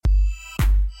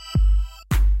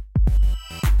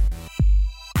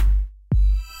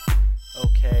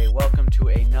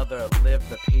another Live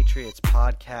the Patriots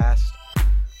podcast.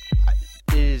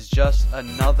 It is just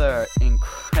another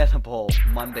incredible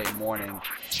Monday morning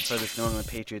for this New England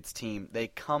Patriots team. They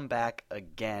come back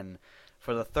again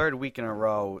for the third week in a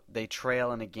row. They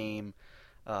trail in a game,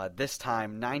 this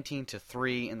time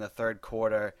 19-3 in the third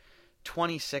quarter,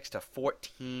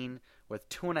 26-14 with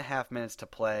 2.5 minutes to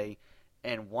play.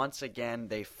 And once again,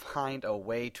 they find a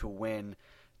way to win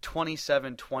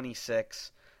 27-26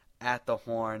 at the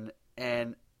Horn.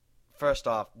 And first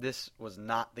off, this was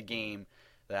not the game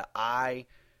that I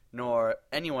nor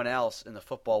anyone else in the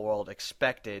football world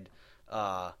expected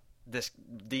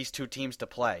these two teams to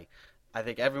play. I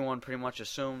think everyone pretty much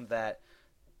assumed that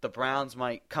the Browns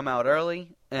might come out early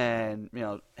and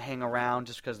hang around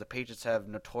just because the Patriots have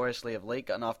notoriously of late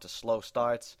gotten off to slow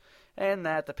starts, and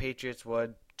that the Patriots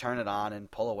would turn it on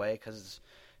and pull away because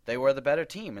they were the better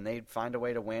team and they'd find a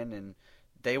way to win and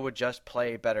they would just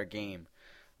play a better game.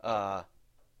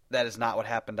 That is not what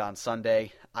happened on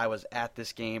Sunday. I was at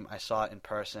this game. I saw it in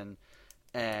person.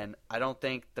 And I don't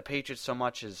think the Patriots so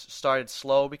much as started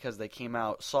slow because they came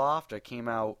out soft or came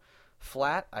out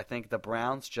flat. I think the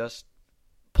Browns just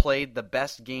played the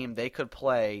best game they could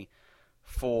play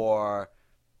for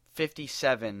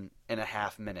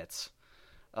 57.5 minutes.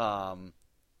 And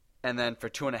then for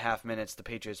 2.5 minutes, the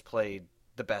Patriots played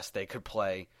the best they could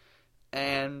play.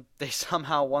 And they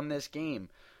somehow won this game.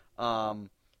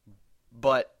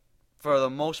 But for the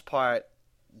most part,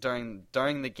 during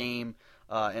the game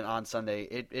and on Sunday,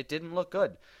 it didn't look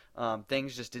good.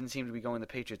 Things just didn't seem to be going the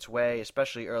Patriots' way,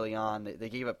 especially early on. They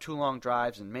gave up 2 long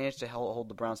drives and managed to hold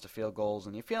the Browns to field goals.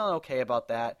 And you're feeling okay about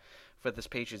that for this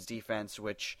Patriots defense,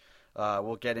 which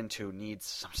we'll get into needs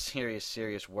some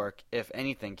serious work, if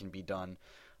anything can be done.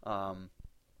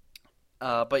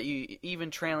 But you even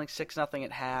trailing 6-0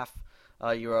 at half,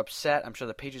 you were upset. I'm sure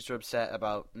the Patriots were upset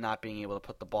about not being able to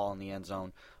put the ball in the end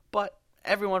zone. But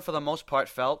everyone, for the most part,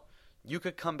 felt you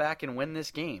could come back and win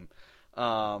this game.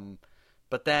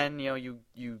 But then, you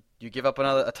give up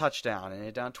a touchdown, and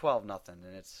you're down 12-0, and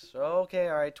it's, okay,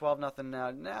 all right,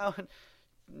 12-0 now.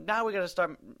 Now we got to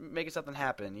start making something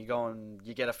happen. You go and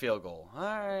you get a field goal. All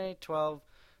right,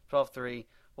 12-3.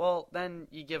 Well, then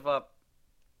you give up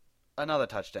another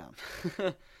touchdown.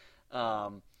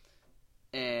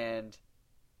 And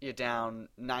you're down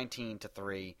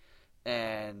 19-3,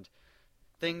 and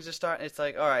things are starting. It's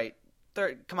like, all right,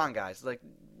 come on, guys. Like,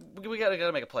 we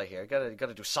gotta make a play here.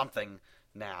 Gotta do something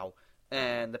now.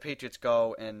 And the Patriots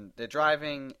go and they're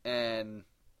driving, and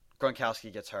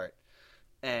Gronkowski gets hurt,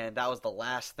 and that was the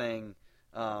last thing.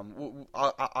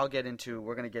 I'll get into.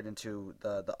 We're gonna get into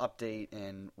the update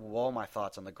and all my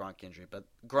thoughts on the Gronk injury. But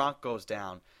Gronk goes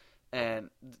down. And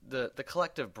the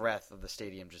collective breath of the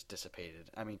stadium just dissipated.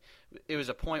 I mean, it was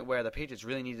a point where the Patriots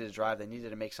really needed to drive. They needed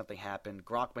to make something happen.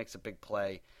 Gronk makes a big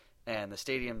play, and the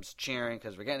stadium's cheering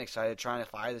because we're getting excited, trying to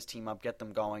fire this team up, get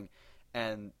them going.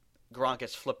 And Gronk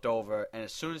gets flipped over, and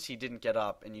as soon as he didn't get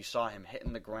up and you saw him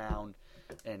hitting the ground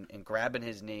and grabbing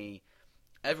his knee,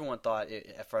 everyone thought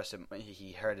at first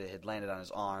he heard it had landed on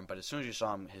his arm, but as soon as you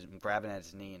saw him grabbing at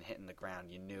his knee and hitting the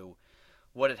ground, you knew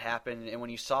what had happened. And when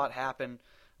you saw it happen,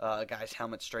 a guy's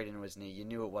helmet straight into his knee, you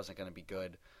knew it wasn't going to be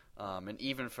good. And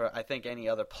even for, I think, any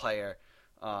other player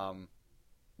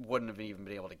wouldn't have even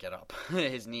been able to get up.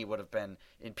 His knee would have been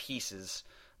in pieces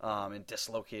and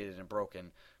dislocated and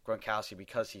broken. Gronkowski,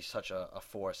 because he's such a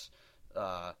force,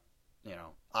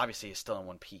 obviously is still in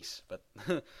one piece. But,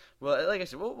 well, like I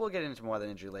said, we'll get into more of the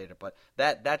injury later. But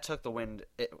that took the wind.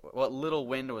 What little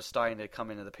wind was starting to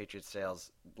come into the Patriots'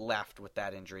 sails left with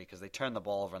that injury because they turned the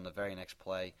ball over on the very next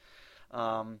play.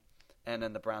 And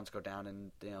then the Browns go down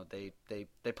and they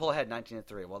pull ahead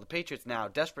 19-3. Well, the Patriots now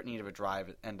desperate need of a drive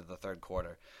at the end of the third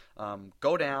quarter.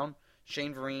 Go down.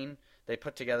 Shane Vereen, they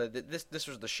put together this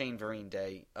was the Shane Vereen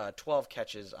day. 12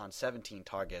 catches on 17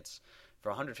 targets for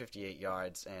 158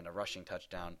 yards and a rushing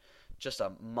touchdown. Just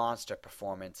a monster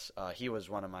performance. He was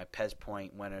one of my Pezz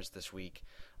point winners this week.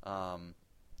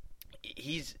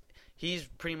 He's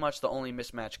pretty much the only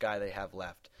mismatch guy they have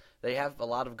left. They have a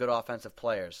lot of good offensive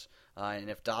players. And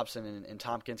if Dobson and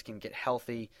Tompkins can get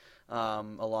healthy,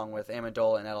 along with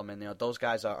Amendola and Edelman, those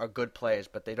guys are good players,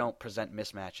 but they don't present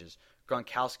mismatches.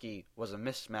 Gronkowski was a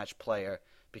mismatch player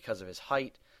because of his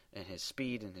height and his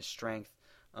speed and his strength.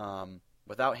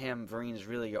 Without him, Vereen is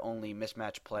really your only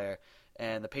mismatch player,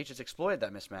 and the Patriots exploited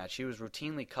that mismatch. He was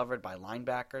routinely covered by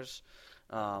linebackers,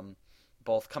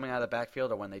 both coming out of the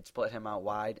backfield or when they'd split him out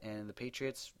wide, and the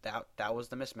Patriots, that was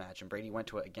the mismatch, and Brady went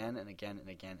to it again and again and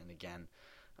again and again.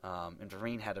 And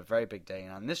Vereen had a very big day,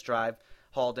 and on this drive,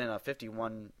 hauled in a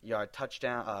 51-yard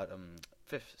touchdown,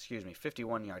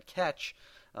 51-yard catch,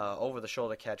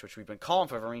 over-the-shoulder catch, which we've been calling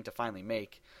for Vereen to finally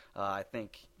make. I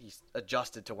think he's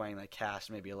adjusted to wearing that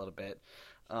cast maybe a little bit.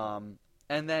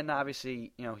 And then,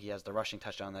 obviously, he has the rushing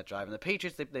touchdown on that drive. And the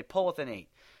Patriots, they pull within 8.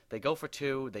 They go for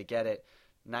 2. They get it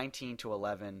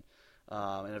 19-11.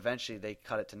 And eventually they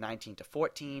cut it to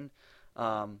 19-14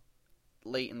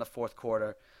 late in the fourth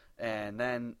quarter. And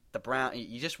then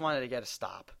you just wanted to get a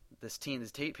stop. This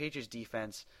Patriots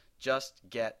defense, just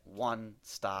get one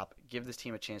stop. Give this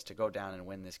team a chance to go down and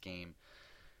win this game.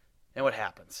 And what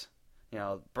happens?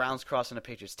 Browns cross into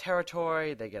Patriots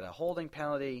territory. They get a holding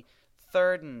penalty.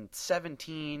 3rd and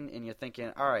 17, and you're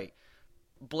thinking, all right,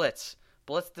 blitz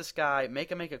this guy,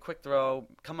 make him make a quick throw,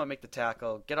 come up, make the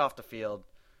tackle, get off the field.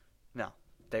 No,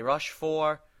 they rush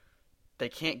 4. They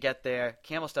can't get there.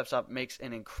 Campbell steps up, makes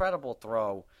an incredible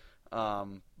throw,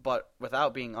 but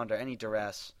without being under any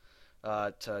duress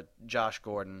to Josh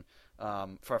Gordon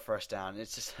for a first down.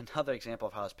 It's just another example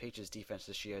of how this Patriots defense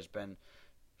this year has been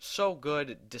so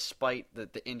good despite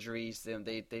the injuries.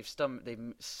 They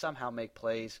somehow make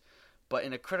plays. But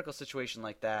in a critical situation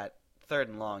like that,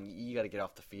 3rd and long, you got to get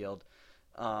off the field.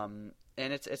 And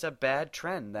it's a bad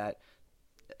trend that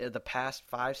the past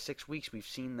 5-6 weeks we've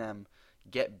seen them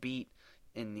get beat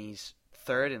in these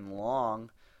 3rd and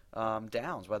long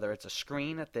downs, whether it's a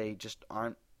screen that they just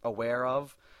aren't aware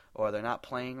of, or they're not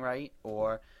playing right,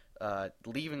 or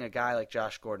leaving a guy like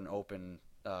Josh Gordon open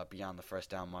beyond the first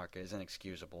down marker is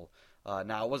inexcusable.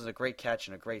 Now, it wasn't a great catch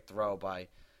and a great throw by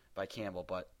Campbell,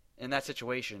 but in that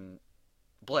situation,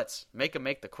 blitz, make him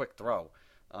make the quick throw.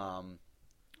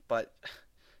 But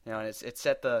it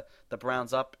set the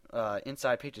Browns up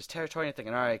inside Patriots territory, and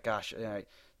thinking, all right, gosh, all right,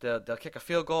 they'll kick a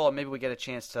field goal, and maybe we get a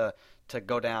chance to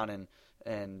go down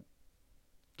and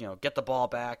get the ball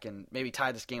back and maybe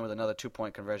tie this game with another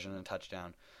 2-point conversion and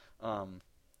touchdown. And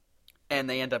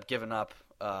they end up giving up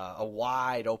a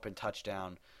wide open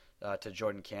touchdown to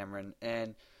Jordan Cameron,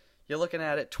 and you're looking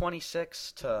at it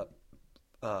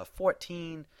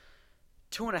 26-14.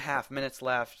 2.5 minutes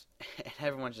left, and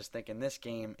everyone's just thinking this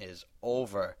game is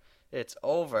over. It's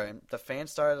over, and the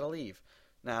fans started to leave.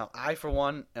 Now, I, for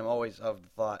one, am always of the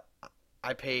thought,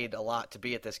 I paid a lot to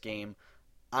be at this game.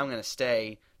 I'm going to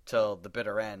stay till the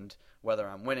bitter end, whether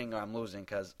I'm winning or I'm losing,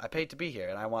 because I paid to be here,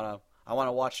 and I want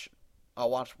to watch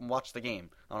the game.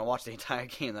 I want to watch the entire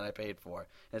game that I paid for.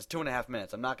 And it's 2.5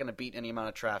 minutes. I'm not going to beat any amount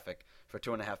of traffic for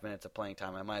 2.5 minutes of playing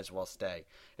time. I might as well stay.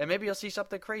 And maybe you'll see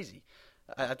something crazy.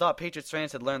 I thought Patriots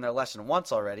fans had learned their lesson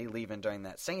once already, leaving during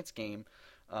that Saints game.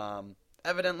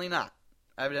 Evidently not.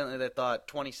 Evidently they thought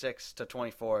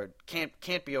 26-24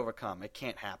 can't be overcome. It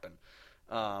can't happen.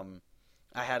 I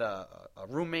had a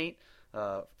roommate,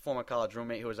 former college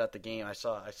roommate, who was at the game. I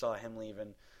saw him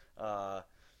leaving. I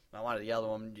wanted to yell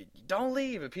at him, "Don't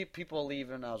leave!" And people are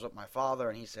leaving. I was with my father,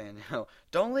 and he's saying,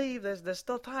 "Don't leave. There's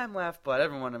still time left." But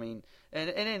everyone, and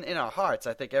in our hearts,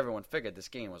 I think everyone figured this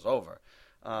game was over.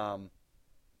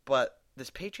 But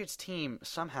this Patriots team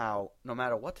somehow, no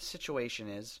matter what the situation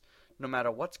is, no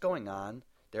matter what's going on,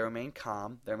 they remain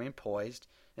calm, they remain poised,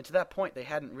 and to that point, they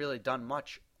hadn't really done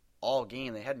much all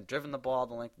game. They hadn't driven the ball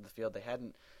the length of the field. They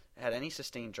hadn't had any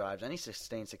sustained drives, any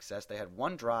sustained success. They had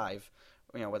one drive,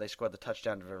 where they scored the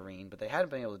touchdown to Vereen, but they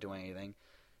hadn't been able to do anything.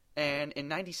 And in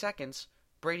 90 seconds,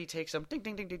 Brady takes them, ding,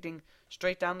 ding, ding, ding, ding,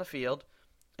 straight down the field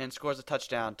and scores a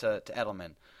touchdown to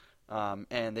Edelman.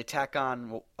 And they tack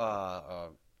on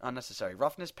unnecessary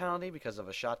roughness penalty because of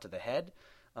a shot to the head.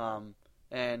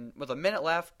 And with a minute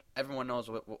left, everyone knows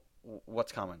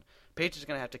what's coming. Patriots are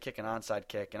going to have to kick an onside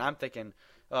kick, and I'm thinking,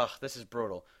 this is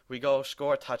brutal. We go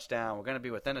score a touchdown, we're going to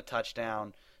be within a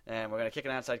touchdown, and we're going to kick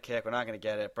an onside kick, we're not going to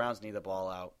get it, Browns need the ball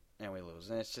out, and we lose.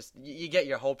 And it's just, you get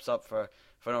your hopes up for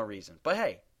no reason. But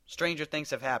hey, stranger things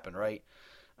have happened, right?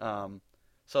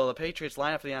 So the Patriots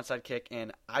line up for the onside kick,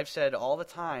 and I've said all the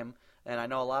time, and I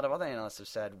know a lot of other analysts have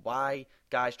said, why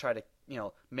guys try to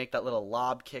make that little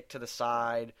lob kick to the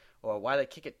side, or why they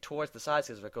kick it towards the sides,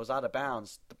 because if it goes out of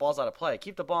bounds, the ball's out of play.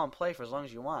 Keep the ball in play for as long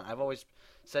as you want. I've always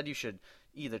said you should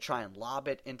either try and lob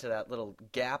it into that little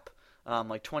gap,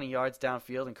 like 20 yards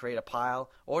downfield and create a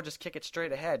pile, or just kick it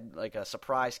straight ahead, like a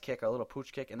surprise kick or a little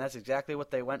pooch kick, and that's exactly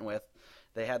what they went with.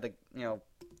 They had the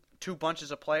two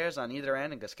bunches of players on either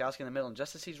end, and Gronkowski in the middle, and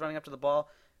just as he's running up to the ball,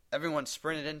 everyone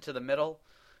sprinted into the middle,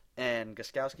 and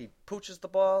Gronkowski pooches the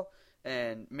ball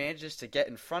and manages to get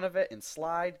in front of it and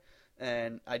slide.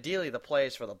 And ideally, the play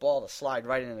is for the ball to slide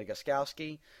right into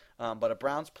Gronkowski. But a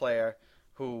Browns player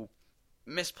who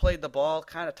misplayed the ball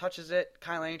kind of touches it.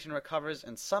 Kyle Arrington recovers,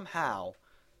 and somehow,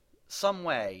 some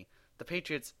way, the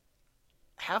Patriots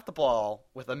have the ball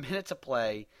with a minute to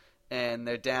play, and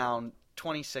they're down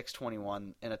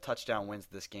 26-21, and a touchdown wins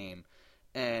this game.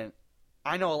 And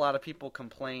I know a lot of people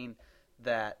complain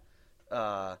that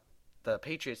the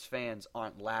Patriots fans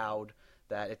aren't loud,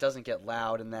 that it doesn't get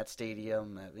loud in that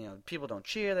stadium, that, people don't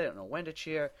cheer, they don't know when to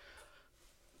cheer.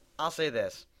 I'll say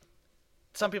this.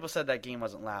 Some people said that game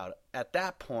wasn't loud. At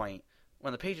that point,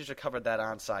 when the Patriots recovered that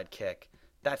onside kick,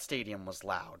 that stadium was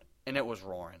loud, and it was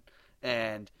roaring.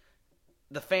 And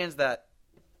the fans that,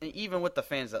 even with the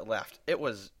fans that left, it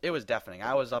was deafening.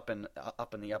 I was up in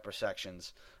the upper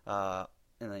sections,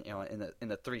 in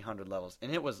the 300 levels,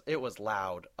 and it was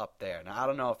loud up there. Now I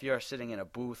don't know if you're sitting in a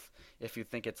booth if you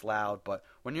think it's loud, but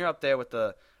when you're up there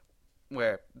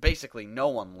where basically no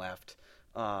one left,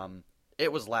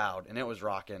 it was loud and it was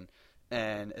rocking,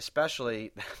 and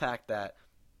especially the fact that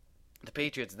the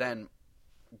Patriots then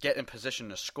get in position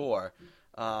to score,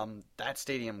 that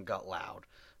stadium got loud.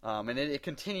 And it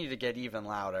continued to get even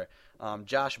louder.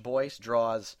 Josh Boyce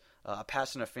draws a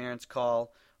pass interference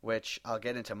call, which I'll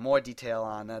get into more detail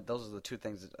on. Those are the two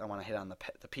things that I want to hit on,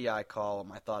 the PI call,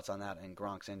 my thoughts on that, and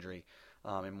Gronk's injury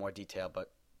in more detail. But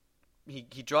he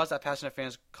draws that pass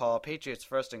interference call, Patriots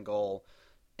first and goal.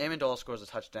 Amendola scores a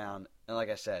touchdown, and like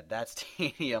I said, that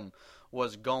stadium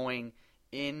was going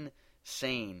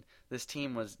insane. This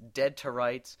team was dead to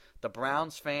rights. The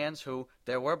Browns fans,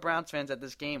 there were Browns fans at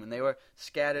this game, and they were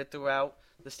scattered throughout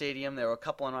the stadium. There were a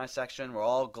couple in my section. We're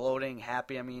all gloating,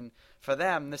 happy. I mean, for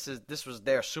them, this was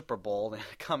their Super Bowl. They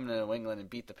come to New England and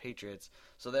beat the Patriots,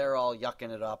 so they're all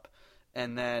yucking it up.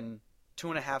 And then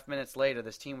 2.5 minutes later,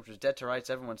 this team, which was dead to rights,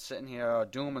 everyone's sitting here,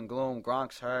 doom and gloom.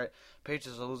 Gronk's hurt.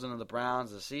 Patriots are losing to the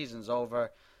Browns. The season's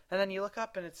over. And then you look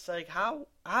up, and it's like, how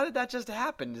did that just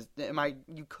happen?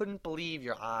 You couldn't believe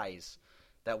your eyes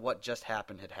that what just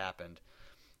happened had happened.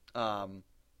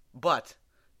 But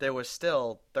there was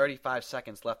still 35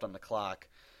 seconds left on the clock,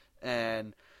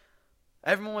 and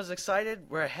everyone was excited.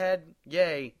 We're ahead,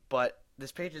 yay! But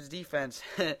this Patriots defense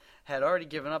had already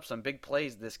given up some big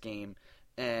plays this game,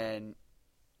 and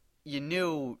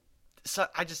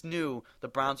I just knew the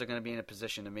Browns are going to be in a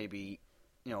position to maybe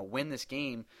win this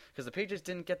game, because the Patriots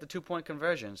didn't get the 2-point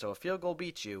conversion, so a field goal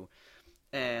beats you.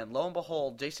 And lo and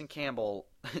behold, Jason Campbell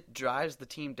drives the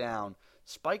team down,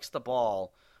 spikes the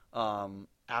ball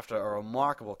after a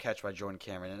remarkable catch by Jordan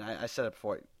Cameron. And I said it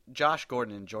before, Josh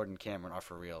Gordon and Jordan Cameron are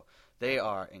for real. They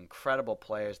are incredible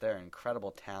players. They're incredible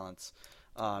talents.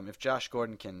 If Josh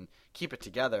Gordon can keep it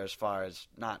together as far as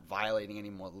not violating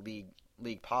any more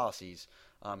league policies,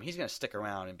 he's going to stick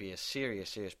around and be a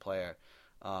serious player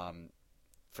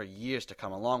for years to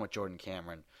come, along with Jordan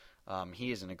Cameron.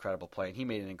 He is an incredible player, and he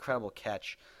made an incredible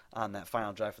catch on that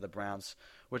final drive for the Browns,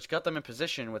 which got them in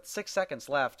position with 6 seconds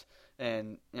left,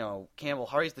 and Campbell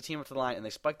hurries the team up to the line, and they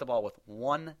spike the ball with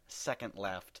 1 second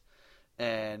left.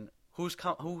 And who's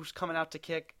coming out to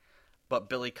kick but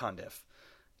Billy Cundiff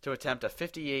to attempt a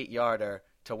 58-yarder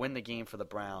to win the game for the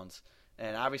Browns.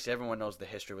 And obviously everyone knows the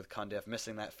history with Cundiff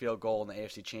missing that field goal in the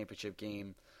AFC Championship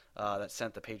game that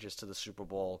sent the Patriots to the Super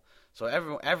Bowl. So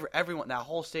everyone, that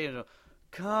whole stadium,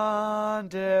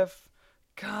 Cundiff,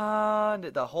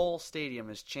 the whole stadium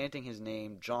is chanting his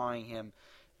name, jawing him.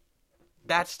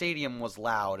 That stadium was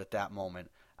loud at that moment.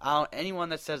 Anyone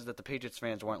that says that the Patriots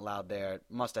fans weren't loud there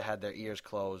must have had their ears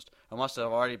closed, or must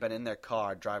have already been in their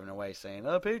car driving away saying,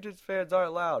 "Oh, Patriots fans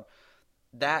aren't loud."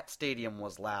 That stadium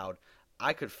was loud.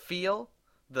 I could feel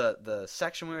the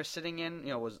section we were sitting in.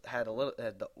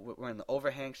 We're in the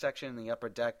overhang section in the upper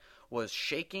deck, was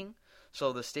shaking.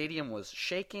 So the stadium was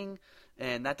shaking,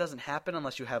 and that doesn't happen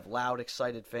unless you have loud,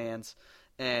 excited fans.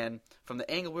 And from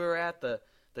the angle we were at, the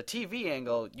TV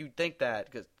angle, you'd think that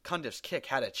Cundiff's kick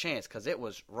had a chance because it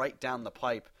was right down the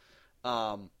pipe,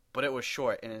 but it was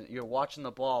short. And you're watching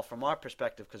the ball from our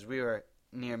perspective because we were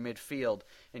near midfield,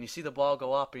 and you see the ball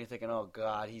go up, and you're thinking, oh,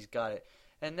 God, he's got it.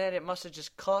 And then it must have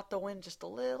just caught the wind just a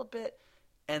little bit,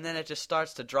 and then it just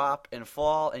starts to drop and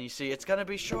fall, and you see it's going to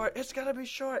be short,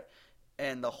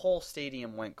 and the whole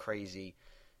stadium went crazy.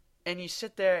 And you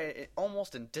sit there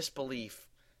almost in disbelief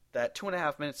that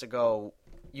 2.5 minutes ago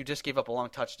you just gave up a long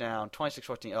touchdown,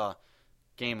 26-14,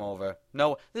 game over.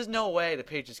 No, there's no way the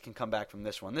Patriots can come back from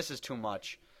this one. This is too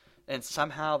much. And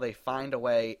somehow they find a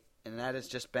way, and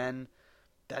that's been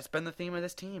the theme of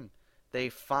this team. They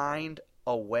find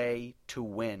a way to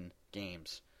win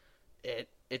games.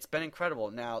 It's been incredible.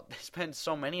 Now, there's been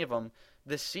so many of them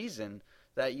this season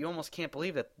that you almost can't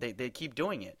believe that they keep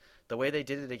doing it. The way they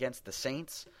did it against the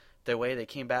Saints, the way they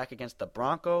came back against the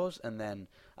Broncos, and then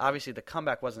obviously the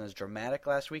comeback wasn't as dramatic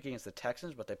last week against the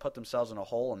Texans, but they put themselves in a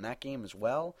hole in that game as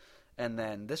well. And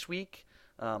then this week,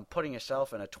 putting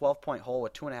yourself in a 12-point hole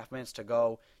with 2.5 minutes to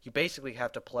go, you basically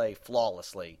have to play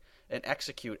flawlessly. and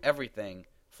execute everything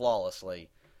flawlessly.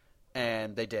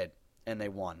 And they did, and they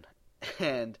won.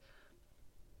 And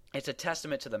it's a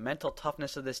testament to the mental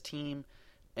toughness of this team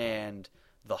and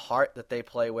the heart that they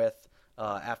play with.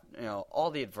 After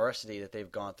all the adversity that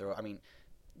they've gone through. I mean,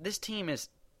 this team is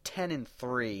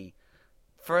 10-3,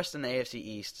 first in the AFC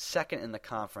East, second in the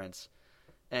conference.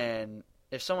 And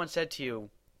if someone said to you,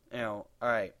 all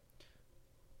right,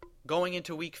 going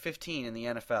into Week 15 in the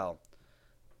NFL,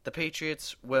 the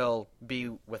Patriots will be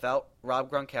without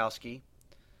Rob Gronkowski.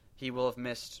 He will have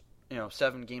missed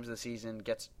 7 games of the season.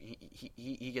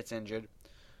 He gets injured.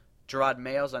 Gerard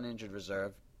Mayo's on injured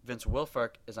reserve. Vince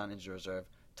Wilfork is on injured reserve.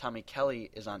 Tommy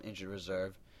Kelly is on injured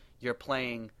reserve. You're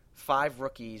playing 5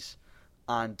 rookies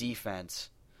on defense.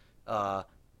 Aaron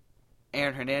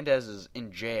Hernandez is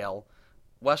in jail.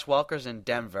 Wes Welker's in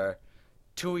Denver.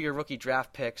 2 of your rookie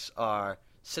draft picks are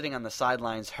sitting on the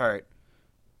sidelines hurt.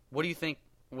 What do you think?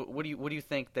 What do you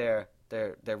think their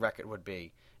record would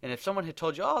be? And if someone had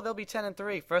told you, they'll be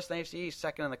 10-3, first in the AFC East,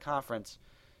 second in the conference,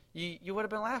 you would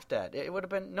have been laughed at. It would have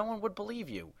been, no one would believe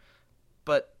you.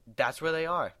 But that's where they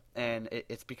are. And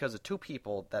it's because of 2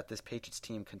 people that this Patriots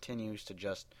team continues to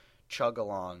just chug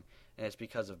along. And it's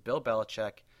because of Bill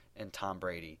Belichick and Tom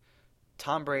Brady.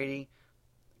 Tom Brady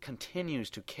continues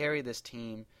to carry this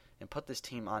team and put this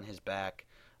team on his back.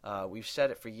 We've said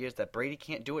it for years that Brady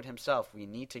can't do it himself. You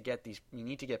need to get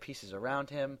pieces around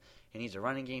him. He needs a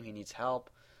running game. He needs help.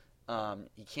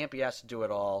 He can't be asked to do it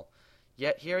all.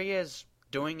 Yet here he is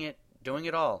doing it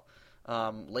all.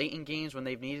 Late in games when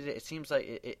they've needed it, it seems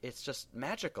like it's just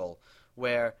magical,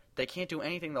 where they can't do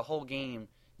anything the whole game,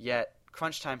 yet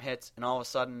crunch time hits, and all of a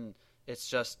sudden it's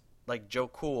just like Joe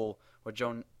Cool or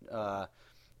Joe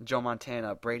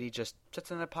Montana. Brady just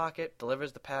sits in the pocket,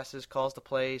 delivers the passes, calls the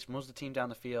plays, moves the team down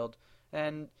the field,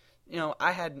 and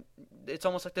it's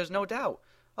almost like there's no doubt.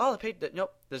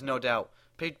 Nope, there's no doubt.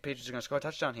 Patriots are going to score a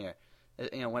touchdown here.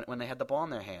 When they had the ball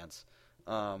in their hands.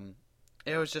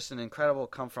 It was just an incredible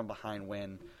come-from-behind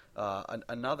win.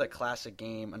 Another classic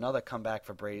game, another comeback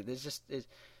for Brady.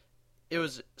 It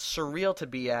was surreal to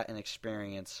be at and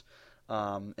experience.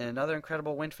 And another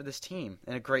incredible win for this team,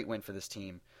 and a great win for this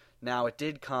team. Now, it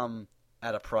did come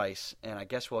at a price, and I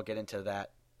guess we'll get into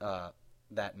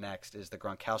that next, is the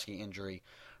Gronkowski injury.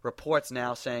 Reports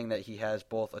now saying that he has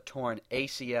both a torn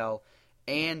ACL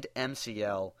and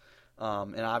MCL,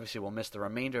 and obviously will miss the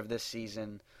remainder of this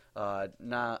season.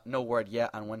 No word yet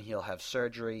on when he'll have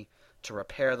surgery to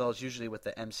repair those. Usually with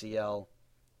the MCL,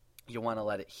 you want to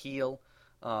let it heal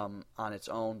on its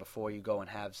own before you go and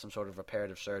have some sort of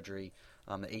reparative surgery.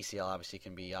 The ACL obviously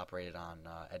can be operated on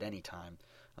at any time.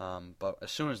 But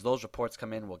as soon as those reports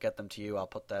come in, we'll get them to you. I'll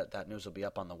put that news will be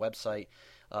up on the website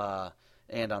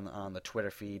and on the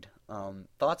Twitter feed.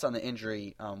 Thoughts on the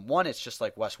injury? One, it's just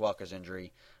like Wes Welker's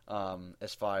injury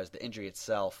as far as the injury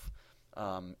itself.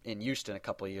 In Houston a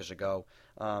couple of years ago,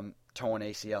 torn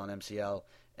ACL and MCL.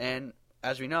 And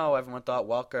as we know, everyone thought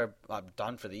Welker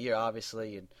done for the year,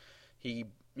 obviously, and he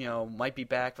might be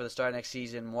back for the start of next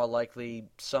season, more likely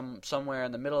somewhere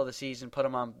in the middle of the season, put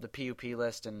him on the PUP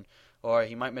list, or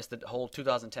he might miss the whole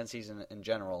 2010 season in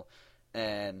general.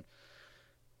 And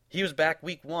he was back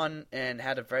week 1 and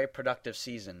had a very productive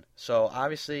season. So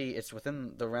obviously it's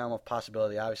within the realm of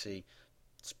possibility. Obviously,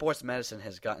 sports medicine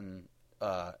has gotten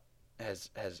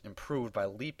has improved by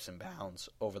leaps and bounds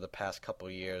over the past couple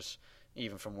of years,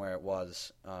 even from where it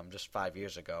was just 5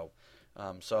 years ago.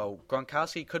 So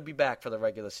Gronkowski could be back for the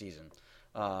regular season.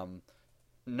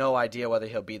 No idea whether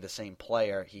he'll be the same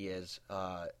player he is.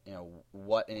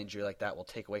 What an injury like that will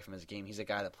take away from his game. He's a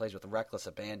guy that plays with reckless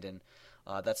abandon.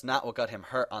 That's not what got him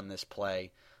hurt on this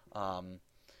play.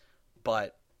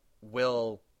 But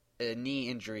will a knee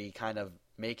injury kind of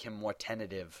make him more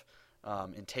tentative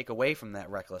and take away from that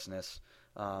recklessness?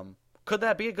 Could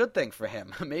that be a good thing for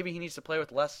him? Maybe he needs to play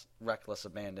with less reckless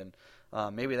abandon.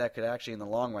 Maybe that could actually, in the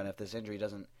long run, if this injury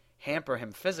doesn't hamper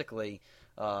him physically,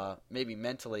 maybe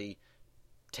mentally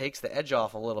takes the edge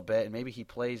off a little bit, and maybe he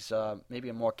plays maybe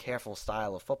a more careful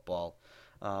style of football.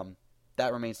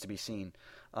 That remains to be seen.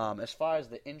 As far as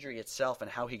the injury itself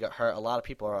and how he got hurt, a lot of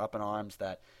people are up in arms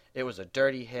that it was a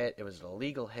dirty hit, it was an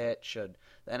illegal hit, should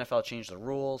the NFL change the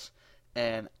rules?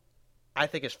 And I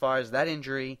think as far as that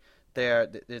injury,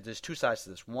 there's 2 sides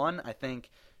to this. One, I think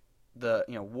the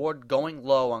Ward going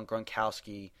low on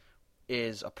Gronkowski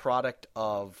is a product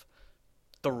of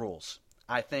the rules.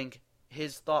 I think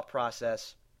his thought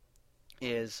process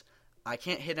is, I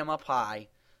can't hit him up high,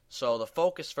 so the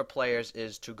focus for players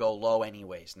is to go low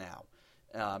anyways now.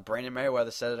 Brandon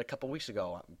Merriweather said it a couple weeks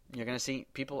ago. You're going to see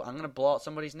people, I'm going to blow out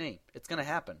somebody's knee. It's going to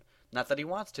happen. Not that he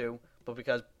wants to, but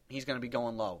because he's going to be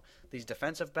going low. These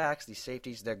defensive backs, these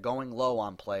safeties, they're going low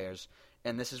on players,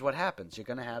 and this is what happens. You're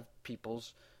going to have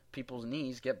people's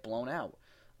knees get blown out.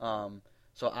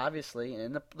 So obviously,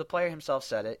 and the player himself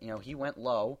said it, he went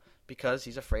low because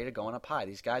he's afraid of going up high.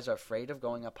 These guys are afraid of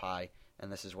going up high,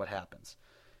 and this is what happens.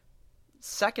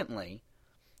 Secondly,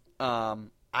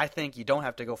 I think you don't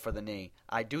have to go for the knee.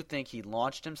 I do think he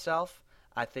launched himself.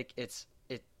 I think it's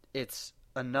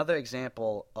another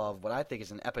example of what I think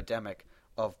is an epidemic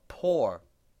of poor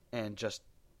and just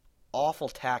awful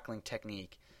tackling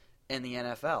technique in the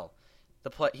NFL.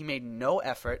 He made no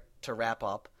effort to wrap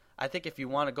up. I think if you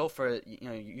want to go for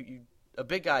a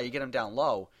big guy, you get him down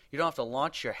low. You don't have to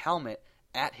launch your helmet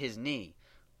at his knee.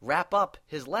 Wrap up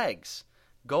his legs.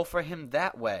 Go for him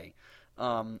that way.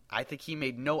 I think he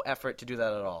made no effort to do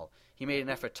that at all. He made an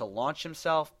effort to launch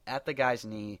himself at the guy's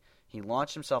knee. He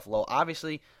launched himself low.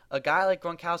 Obviously, a guy like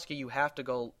Gronkowski, you have to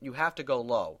go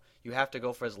low. You have to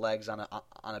go for his legs on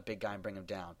a big guy and bring him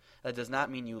down. That does not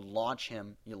mean you launch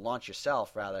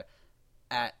yourself rather,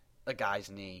 at a guy's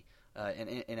knee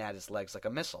and at his legs like a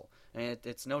missile. I mean,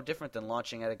 it's no different than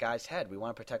launching at a guy's head. We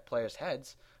want to protect players'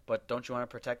 heads, but don't you want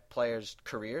to protect players'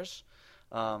 careers?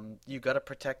 You got to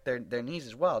protect their knees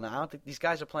as well. Now, I don't think these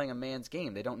guys are playing a man's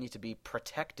game. They don't need to be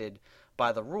protected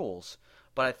by the rules.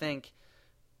 But I think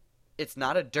it's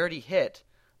not a dirty hit,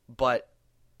 but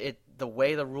the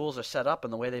way the rules are set up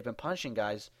and the way they've been punishing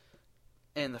guys,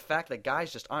 and the fact that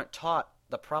guys just aren't taught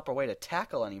the proper way to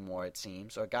tackle anymore, it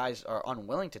seems, or guys are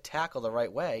unwilling to tackle the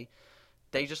right way,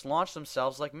 they just launch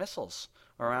themselves like missiles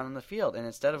around in the field. And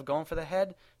instead of going for the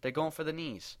head, they're going for the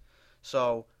knees.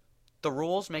 So the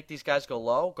rules make these guys go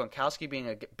low. Gronkowski being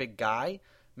a big guy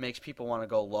makes people want to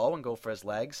go low and go for his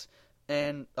legs.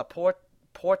 And a poor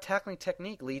tackling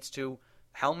technique leads to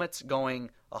helmets going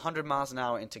 100 miles an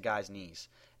hour into guys' knees.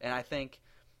 And I think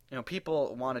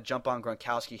people want to jump on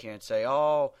Gronkowski here and say,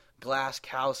 "Oh,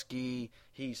 Glasskowski,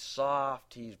 he's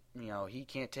soft. He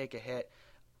can't take a hit."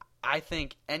 I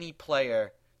think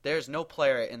there's no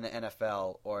player in the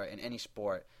NFL or in any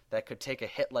sport that could take a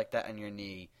hit like that on your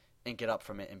knee and get up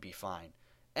from it and be fine.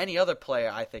 Any other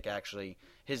player, I think, actually,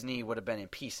 his knee would have been in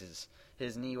pieces.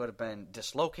 His knee would have been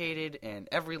dislocated, and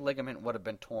every ligament would have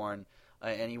been torn,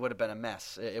 and he would have been a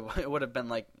mess. It would have been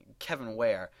like Kevin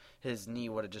Ware. His knee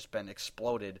would have just been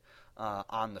exploded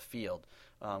on the field.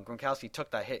 Gronkowski took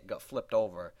that hit, got flipped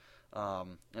over,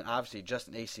 and obviously just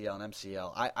an ACL and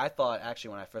MCL. I thought,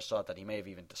 actually, when I first saw it, that he may have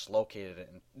even dislocated it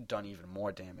and done even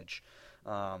more damage.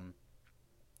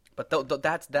 But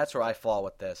that's where I fall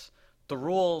with this. The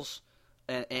rules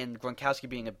and Gronkowski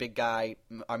being a big guy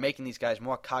are making these guys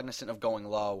more cognizant of going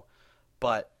low,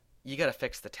 but you got to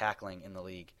fix the tackling in the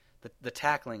league. The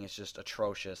tackling is just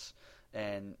atrocious,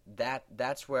 and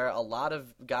that's where a lot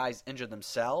of guys injure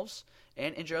themselves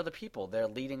and injure other people. They're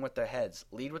leading with their heads.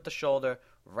 Lead with the shoulder,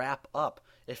 wrap up.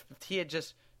 If he had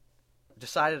just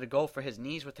decided to go for his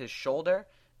knees with his shoulder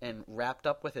and wrapped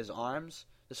up with his arms,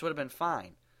 this would have been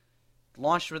fine.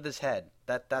 Launched with his head.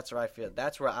 That's where I feel.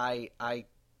 That's where I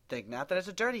think, not that it's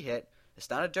a dirty hit.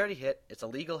 It's not a dirty hit. It's a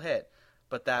legal hit.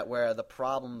 But that where the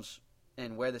problems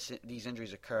and where these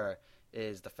injuries occur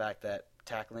is the fact that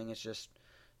tackling is just,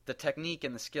 the technique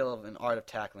and the skill of an art of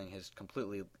tackling has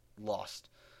completely been lost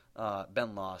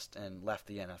and left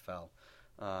the NFL.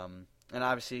 And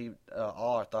obviously,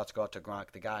 all our thoughts go out to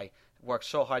Gronk. The guy worked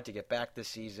so hard to get back this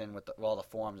season with all the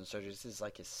forms and surgeries. This is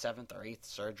like his 7th or 8th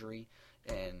surgery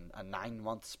in a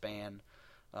 9-month span.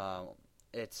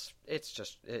 It's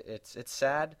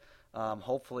sad.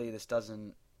 Hopefully this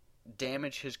doesn't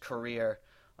damage his career,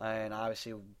 and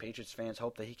obviously Patriots fans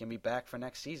hope that he can be back for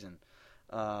next season.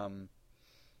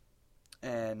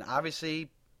 And obviously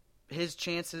his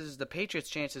chances, the Patriots'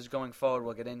 chances going forward,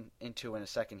 we'll get into in a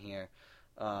second here,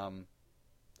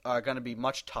 are going to be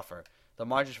much tougher. The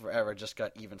margins for error just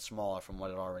got even smaller from what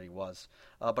it already was.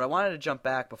 But I wanted to jump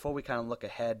back before we kind of look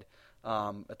ahead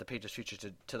at the Patriots' future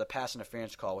to the pass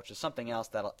interference call, which is something else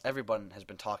that everyone has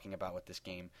been talking about with this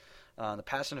game. The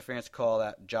pass interference call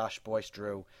that Josh Boyce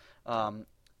drew.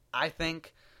 I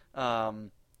think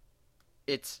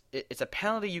it's a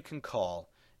penalty you can call.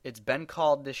 It's been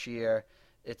called this year.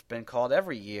 It's been called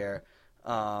every year.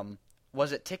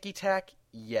 Was it ticky-tack?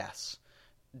 Yes.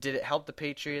 Did it help the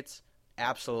Patriots?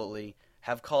 Absolutely.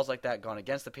 Have calls like that gone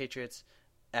against the Patriots?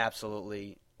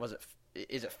 Absolutely.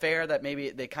 Is it fair that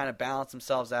maybe they kind of balance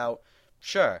themselves out?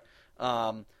 Sure.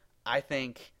 I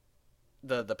think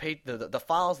the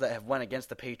fouls that have went against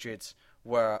the Patriots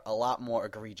were a lot more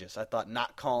egregious. I thought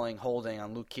not calling holding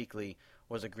on Luke Kuechly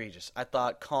was egregious. I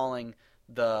thought calling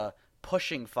the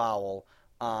pushing foul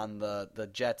on the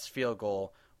Jets field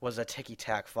goal was a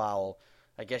ticky-tack foul.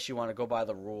 I guess you want to go by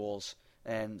the rules.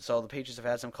 And so the Patriots have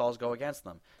had some calls go against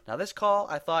them. Now this call,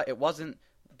 I thought it wasn't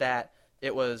that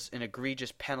it was an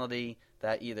egregious penalty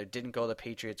that either didn't go the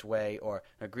Patriots' way or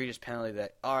an egregious penalty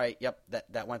that, all right, yep,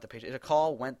 that went the Patriots. A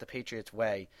call went the Patriots'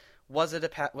 way. Was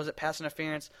it pass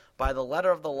interference? By the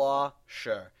letter of the law,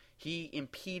 sure. He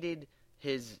impeded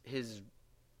his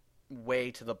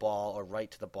way to the ball or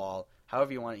right to the ball,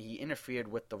 however you want it. He interfered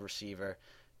with the receiver.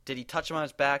 Did he touch him on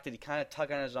his back? Did he kind of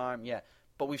tug on his arm? Yeah.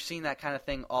 But we've seen that kind of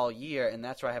thing all year, and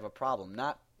that's where I have a problem.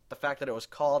 Not the fact that it was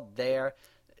called there.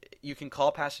 You can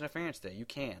call pass interference there. You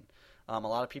can. A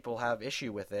lot of people have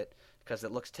issue with it because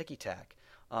it looks ticky-tack.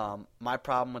 My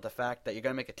problem with the fact that you're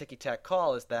going to make a ticky-tack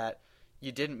call is that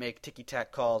you didn't make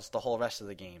ticky-tack calls the whole rest of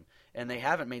the game. And they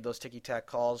haven't made those ticky-tack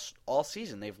calls all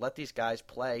season. They've let these guys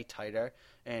play tighter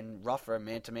and rougher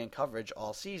man-to-man coverage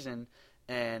all season,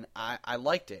 and I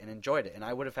liked it and enjoyed it. And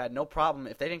I would have had no problem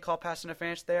if they didn't call pass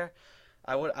interference there.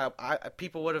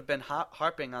 People would have been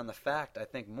harping on the fact, I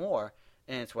think, more,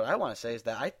 and it's what I want to say, is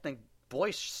that I think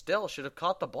Boyce still should have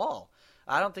caught the ball.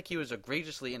 I don't think he was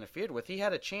egregiously interfered with. He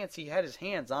had a chance. He had his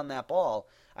hands on that ball.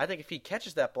 I think if he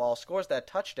catches that ball, scores that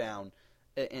touchdown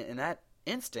in that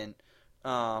instant,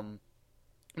 no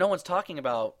one's talking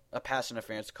about a pass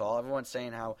interference call. Everyone's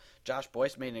saying how Josh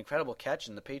Boyce made an incredible catch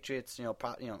and the Patriots,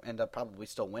 end up probably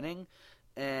still winning,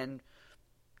 and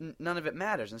none of it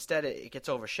matters. Instead, it gets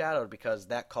overshadowed because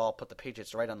that call put the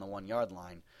Patriots right on the 1-yard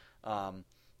line.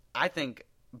 I think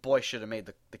Boyce should have made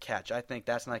the catch. I think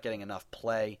that's not getting enough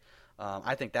play.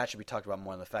 I think that should be talked about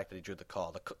more than the fact that he drew the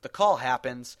call. The call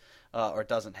happens or it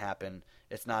doesn't happen.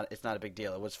 It's not a big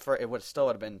deal. It would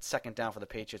have been second down for the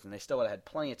Patriots, and they still would have had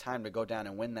plenty of time to go down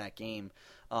and win that game,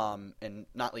 and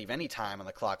not leave any time on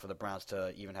the clock for the Browns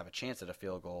to even have a chance at a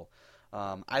field goal.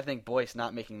 I think Boyce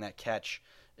not making that catch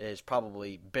is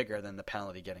probably bigger than the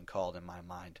penalty getting called in my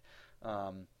mind.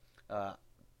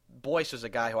 Boyce was a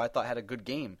guy who I thought had a good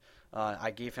game.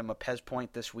 I gave him a Pezz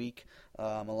point this week,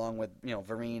 along with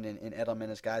Vereen and Edelman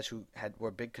as guys who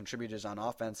were big contributors on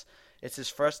offense. It's his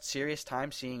first serious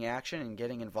time seeing action and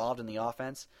getting involved in the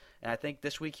offense, and I think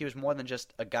this week he was more than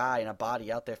just a guy and a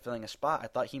body out there filling a spot. I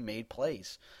thought he made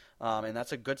plays, and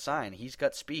that's a good sign. He's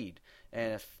got speed,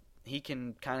 and if he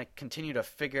can kind of continue to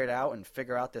figure it out and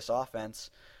figure out this offense,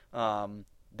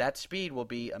 that speed will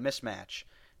be a mismatch.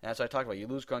 And that's what I talked about. You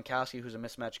lose Gronkowski, who's a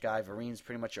mismatch guy. Vereen's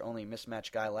pretty much your only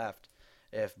mismatch guy left.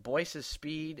 If Boyce's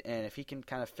speed and if he can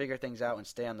kind of figure things out and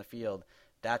stay on the field,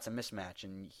 that's a mismatch.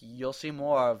 And you'll see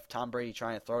more of Tom Brady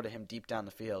trying to throw to him deep down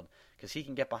the field because he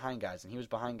can get behind guys. And he was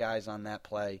behind guys on that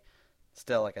play.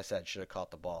 Still, like I said, should have caught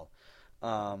the ball.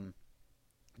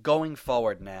 Going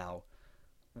forward now,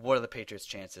 what are the Patriots'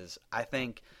 chances? I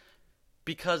think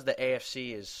because the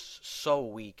AFC is so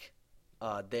weak,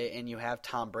 and you have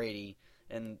Tom Brady,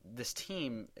 and this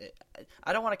team,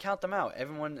 I don't want to count them out.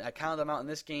 I counted them out in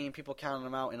this game. People counted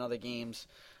them out in other games.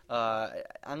 I'm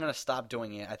going to stop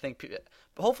doing it. I think,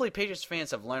 hopefully, Patriots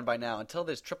fans have learned by now. Until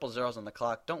there's triple zeros on the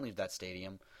clock, don't leave that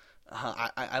stadium.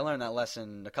 I learned that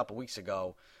lesson a couple weeks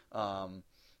ago.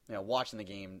 Watching the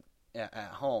game at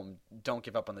home, don't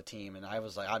give up on the team. And I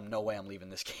was like, I'm no way I'm leaving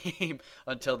this game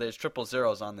until there's triple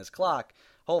zeros on this clock.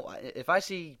 If I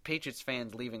see Patriots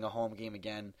fans leaving a home game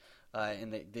again,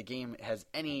 and the game has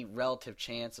any relative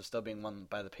chance of still being won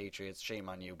by the Patriots, shame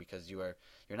on you because you're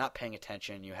not paying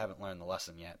attention. You haven't learned the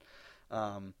lesson yet.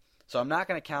 So I'm not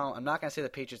going to count. I'm not going to say the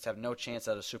Patriots have no chance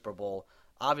at a Super Bowl.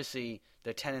 Obviously,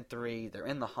 they're 10-3. They're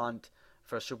in the hunt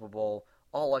for a Super Bowl.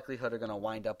 All likelihood are going to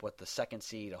wind up with the second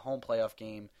seed, a home playoff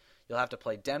game. You'll have to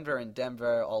play Denver in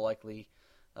Denver,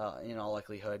 in all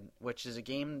likelihood, which is a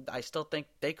game I still think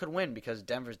they could win because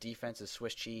Denver's defense is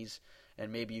Swiss cheese,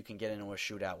 and going to get into a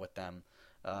shootout with them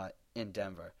in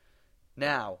Denver.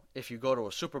 Now, if you go to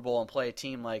a Super Bowl and play a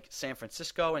team like San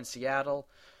Francisco and Seattle,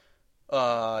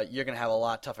 you're going to have a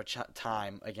lot tougher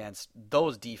time against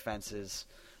those defenses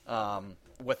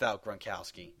without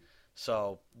Gronkowski.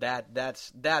 So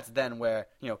that's then where,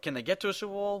 can they get to a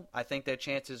Super Bowl? I think their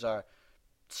chances are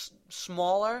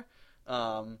smaller,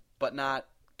 but not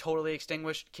totally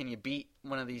extinguished. Can you beat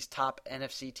one of these top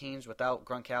NFC teams without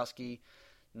Gronkowski?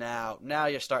 Now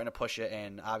you're starting to push it,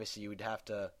 and obviously you would have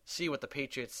to see what this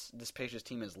Patriots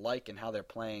team is like and how they're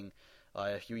playing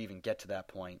if you even get to that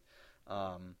point.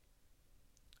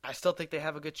 I still think they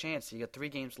have a good chance. You got 3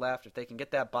 games left. If they can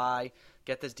get that bye,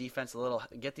 get this defense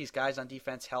get these guys on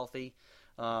defense healthy,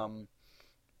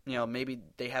 maybe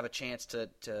they have a chance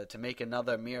to make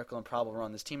another miracle and probable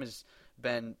run. This team has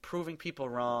been proving people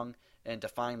wrong and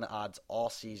defying the odds all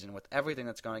season with everything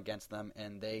that's gone against them,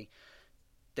 and they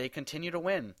continue to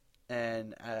win.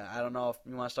 And I don't know if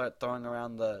you want to start throwing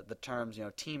around the terms,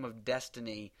 team of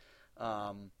destiny.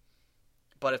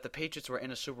 But if the Patriots were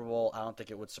in a Super Bowl, I don't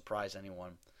think it would surprise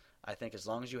anyone. I think as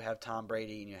long as you have Tom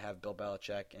Brady and you have Bill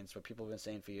Belichick, and it's what people have been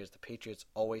saying for years, the Patriots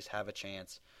always have a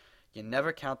chance. You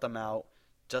never count them out.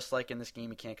 Just like in this game,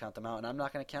 you can't count them out. And I'm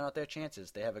not going to count out their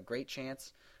chances. They have a great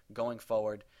chance going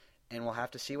forward, and we'll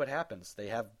have to see what happens. They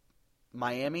have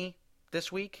Miami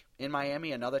this week in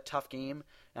Miami, another tough game.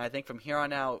 And I think from here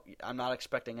on out, I'm not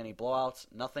expecting any blowouts,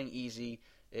 nothing easy.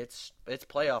 It's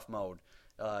playoff mode.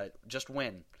 Just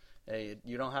win.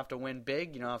 You don't have to win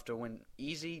big. You don't have to win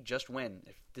easy. Just win.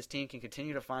 If this team can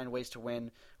continue to find ways to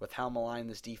win with how maligned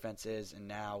this defense is, and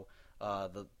now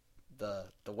the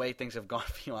way things have gone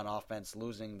for you on offense,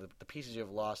 losing the pieces you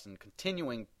have lost and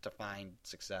continuing to find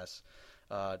success,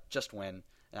 just win.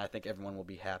 And I think everyone will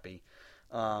be happy.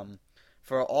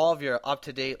 For all of your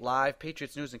up-to-date live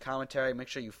Patriots news and commentary, make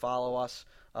sure you follow us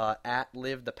at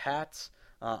LiveThePats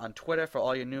on Twitter for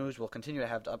all your news. We'll continue to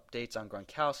have updates on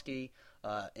Gronkowski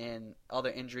and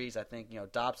other injuries. I think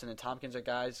Dobson and Tompkins are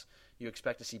guys you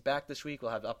expect to see back this week.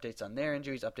 We'll have updates on their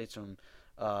injuries, updates from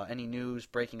any news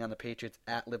breaking on the Patriots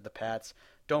at LiveThePats.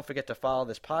 Don't forget to follow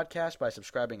this podcast by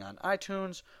subscribing on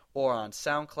iTunes or on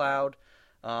SoundCloud.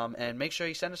 And make sure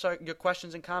you send us your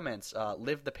questions and comments.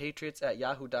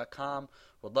 livethepatriots@yahoo.com.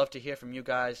 Would love to hear from you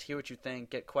guys, hear what you think,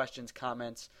 get questions,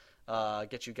 comments,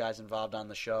 get you guys involved on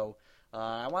the show.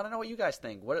 I want to know what you guys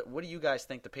think. What do you guys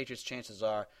think the Patriots' chances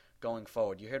are going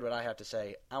forward? You heard what I have to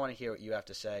say. I want to hear what you have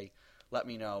to say. Let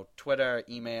me know. Twitter,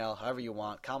 email, however you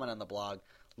want. Comment on the blog.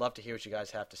 Love to hear what you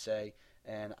guys have to say.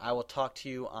 And I will talk to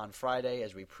you on Friday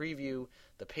as we preview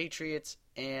the Patriots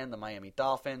and the Miami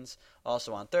Dolphins.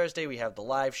 Also on Thursday, we have the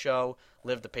live show,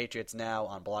 Live the Patriots Now,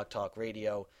 on Blog Talk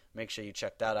Radio. Make sure you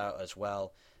check that out as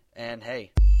well. And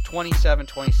hey,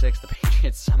 27-26, the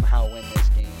Patriots somehow win this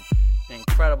game. An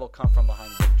incredible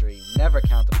come-from-behind victory. Never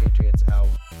count the Patriots out.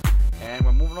 And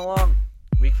we're moving along.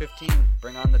 Week 15,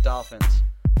 bring on the Dolphins.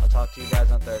 I'll talk to you guys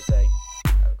on Thursday.